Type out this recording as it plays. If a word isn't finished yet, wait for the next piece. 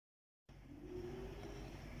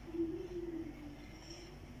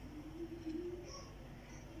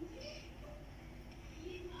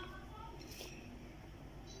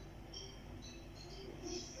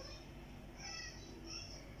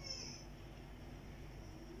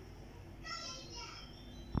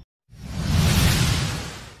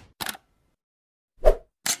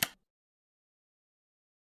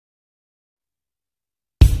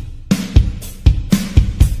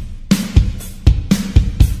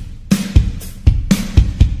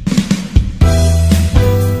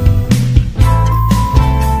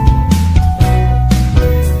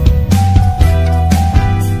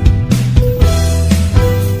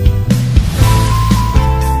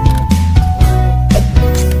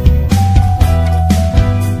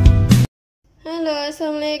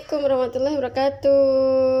Assalamualaikum warahmatullahi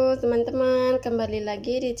wabarakatuh, teman-teman. Kembali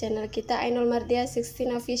lagi di channel kita Ainul Mardia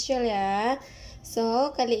 16 Official ya.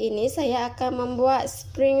 So, kali ini saya akan membuat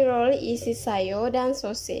spring roll isi sayur dan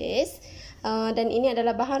sosis. Dan ini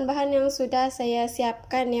adalah bahan-bahan yang sudah saya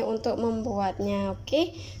siapkan ya untuk membuatnya.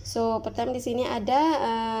 Oke. So, pertama di sini ada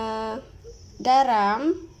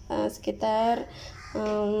garam sekitar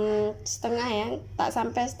setengah ya, tak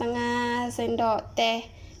sampai setengah sendok teh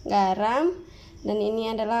garam. Dan ini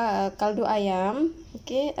adalah kaldu ayam.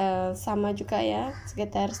 Oke, sama juga ya,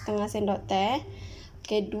 sekitar setengah sendok teh.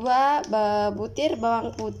 Oke, 2 butir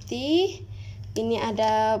bawang putih. Ini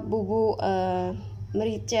ada bubuk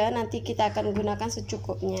merica, nanti kita akan gunakan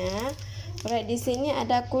secukupnya. Alright, di sini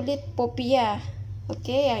ada kulit popiya.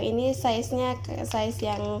 Oke, yang ini size-nya size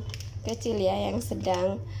yang kecil ya, yang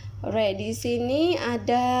sedang. Alright, di sini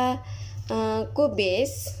ada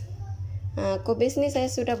kubis. Kubis ini saya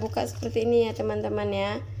sudah buka seperti ini ya teman-teman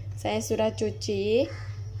ya. Saya sudah cuci.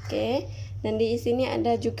 Oke. Dan di sini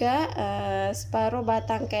ada juga separuh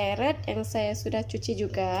batang carrot yang saya sudah cuci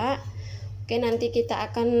juga. Oke, nanti kita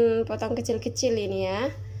akan potong kecil-kecil ini ya.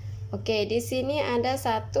 Oke, di sini ada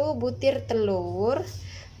 1 butir telur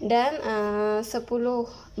dan 10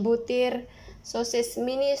 butir sosis,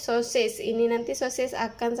 mini sosis. Ini nanti sosis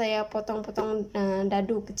akan saya potong-potong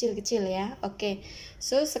dadu kecil-kecil ya. Oke.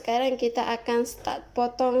 So, sekarang kita akan start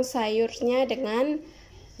potong sayurnya dengan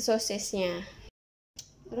sosisnya.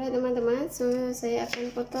 Alright teman-teman, so saya akan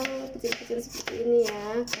potong kecil-kecil seperti ini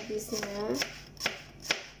ya habisnya.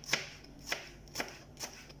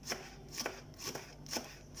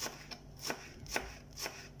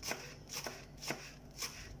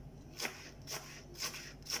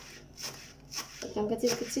 Yang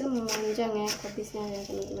kecil-kecil memanjang ya habisnya ya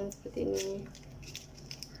teman-teman, seperti ini.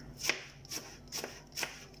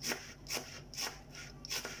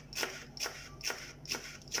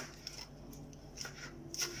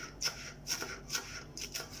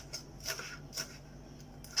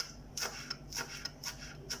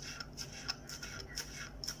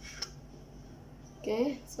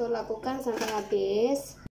 Oke, so lakukan sampai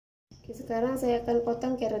habis. Oke, sekarang saya akan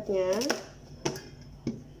potong carrotnya.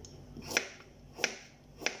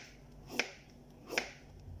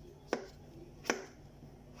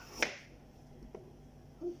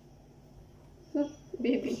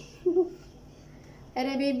 Baby.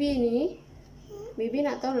 Ada baby nih. Baby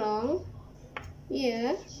nak tolong.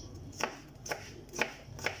 Iya.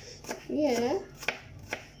 Iya.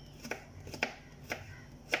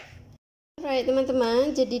 Alright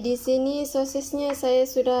teman-teman, jadi di sini sosisnya saya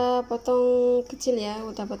sudah potong kecil ya,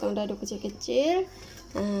 udah potong dadu kecil-kecil.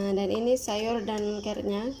 Dan ini sayur dan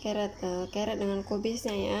carrotnya, carrot dengan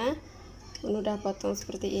kubisnya ya, udah potong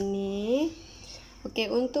seperti ini.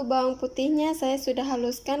 Oke, untuk bawang putihnya saya sudah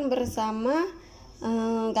haluskan bersama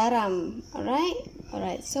garam.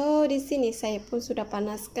 Alright. So di sini saya pun sudah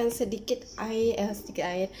panaskan sedikit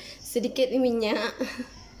minyak.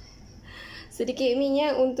 Sedikit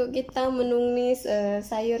minyak untuk kita menumis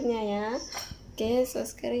sayurnya ya. Oke, so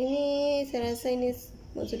sekarang ini saya rasa ini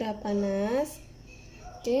sudah panas.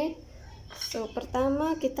 Oke, so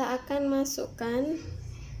pertama kita akan masukkan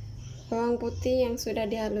bawang putih yang sudah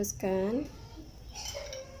dihaluskan.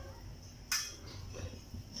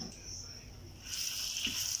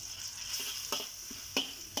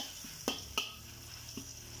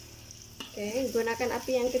 Oke, gunakan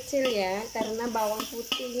api yang kecil ya, karena bawang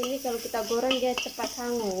putih ini kalau kita goreng dia cepat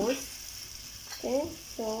hangus. Oke,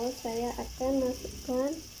 so saya akan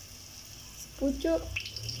masukkan sepucuk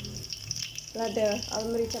lada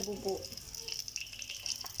merica bubuk.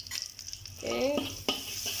 Oke,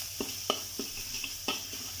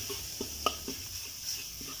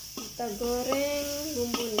 kita goreng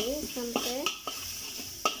bumbu ini sampai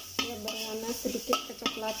dia berwarna sedikit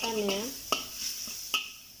kecoklatan ya.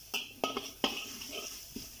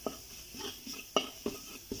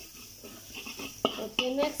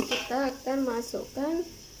 Oke, next kita akan masukkan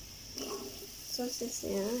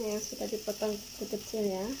sosisnya yang sudah dipotong kecil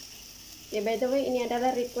ya. Ya, by the way ini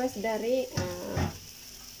adalah request dari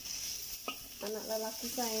anak lelaki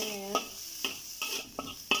saya ya.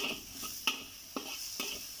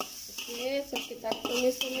 Oke, so kita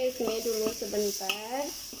tumis-tumis ini dulu sebentar.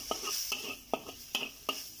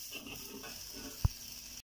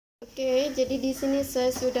 Oke, jadi di sini saya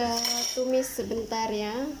sudah tumis sebentar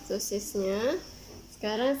ya sosisnya.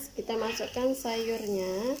 Sekarang kita masukkan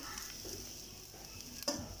sayurnya.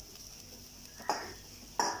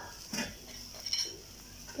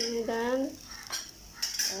 Dan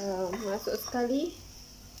masuk sekali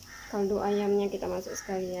kaldu ayamnya, kita masuk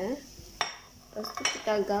sekali ya. Terus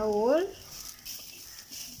kita gaul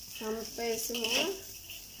sampai semua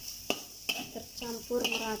tercampur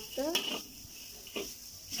merata.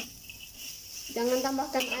 Jangan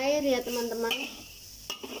tambahkan air ya teman-teman.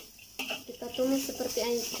 Kita tumis seperti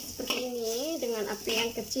ini dengan api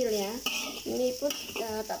yang kecil ya. Ini pun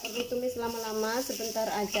tak perlu tumis lama-lama, sebentar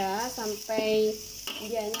aja sampai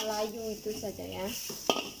dianya layu itu saja ya.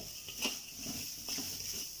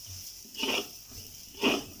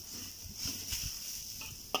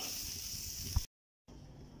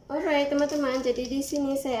 Alright teman-teman, jadi di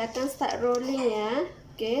sini saya akan start rolling ya.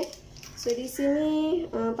 Oke. So di sini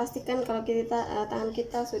pastikan kalau tangan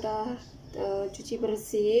kita sudah cuci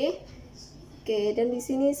bersih. Oke, dan di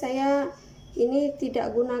sini saya ini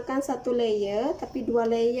tidak gunakan satu layer tapi 2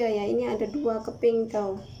 layer ya. Ini ada 2 keping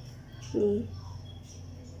tau. Nih.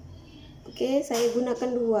 Oke, saya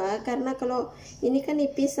gunakan 2 karena kalau ini kan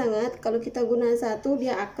nipis sangat. Kalau kita guna satu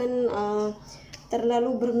dia akan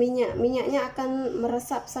terlalu berminyak, minyaknya akan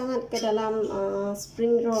meresap sangat ke dalam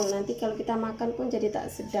spring roll. Nanti kalau kita makan pun jadi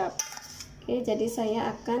tak sedap. Oke, jadi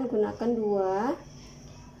saya akan gunakan 2.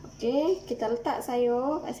 Oke, kita letak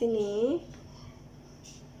sayur ke sini.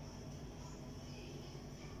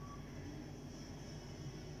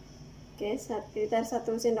 Oke, sekitar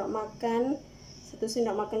 1 sendok makan, 1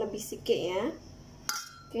 sendok makan lebih sedikit ya.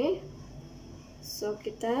 Oke, so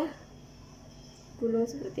kita gulung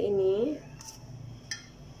seperti ini.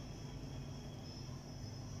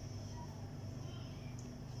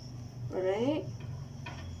 Alright,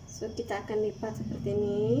 so kita akan lipat seperti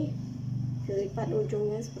ini, lipat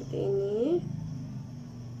ujungnya seperti ini.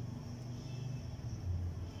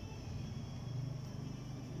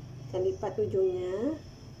 Kita lipat ujungnya.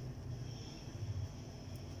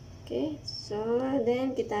 Oke, so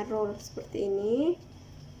then kita roll seperti ini.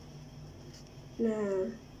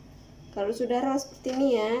 Nah, kalau sudah roll seperti ini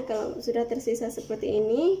ya, kalau sudah tersisa seperti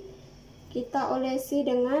ini, kita olesi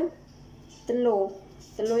dengan telur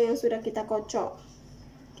yang sudah kita kocok.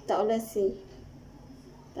 Kita olesi,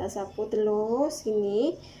 kita sapu telur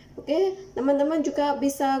sini. Oke, teman-teman juga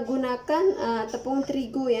bisa gunakan tepung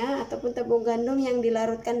terigu ya, ataupun tepung gandum yang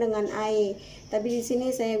dilarutkan dengan air. Tapi di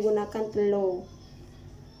sini saya gunakan telur.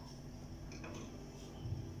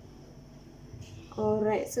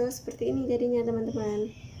 Alright, so seperti ini jadinya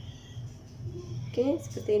teman-teman. Oke,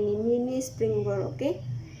 seperti ini mini spring roll. Oke,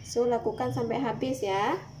 so lakukan sampai habis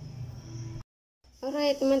ya.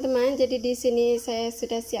 Alright teman-teman, jadi di sini saya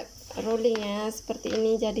sudah siap rolling ya, seperti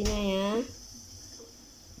ini jadinya ya.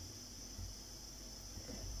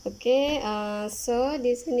 Oke, so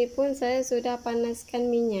di sini pun saya sudah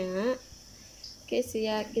panaskan minyak. Oke,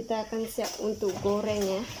 siap, kita akan siap untuk goreng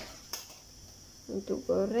ya. Untuk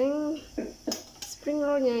goreng spring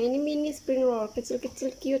rollnya, ini mini spring roll,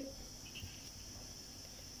 kecil-kecil cute.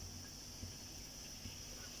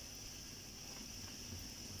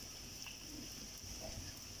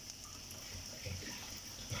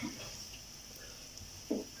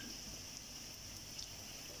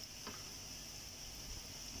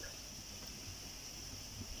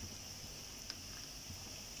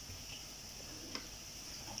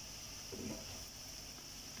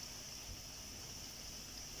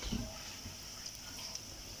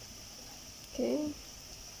 Oke,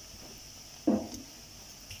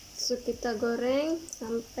 so kita goreng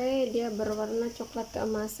sampai dia berwarna coklat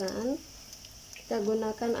keemasan. Kita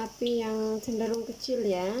gunakan api yang cenderung kecil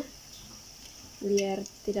ya, biar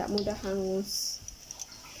tidak mudah hangus.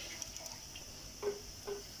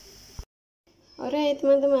 Alright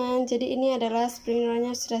teman-teman, jadi ini adalah spring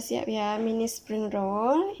rollnya sudah siap ya, mini spring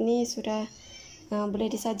roll. Ini sudah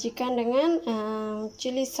boleh disajikan dengan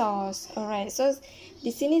chili sauce. Alright, so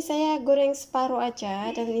di sini saya goreng separuh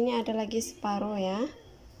aja dan ini ada lagi separuh ya.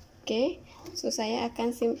 Oke, so saya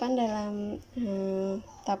akan simpan dalam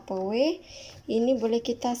Tupperware. Ini boleh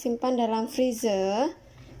kita simpan dalam freezer.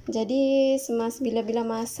 Jadi bila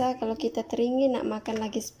masa kalau kita teringin nak makan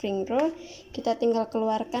lagi spring roll, kita tinggal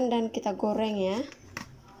keluarkan dan kita goreng ya.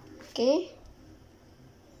 Oke.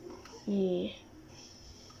 Nih.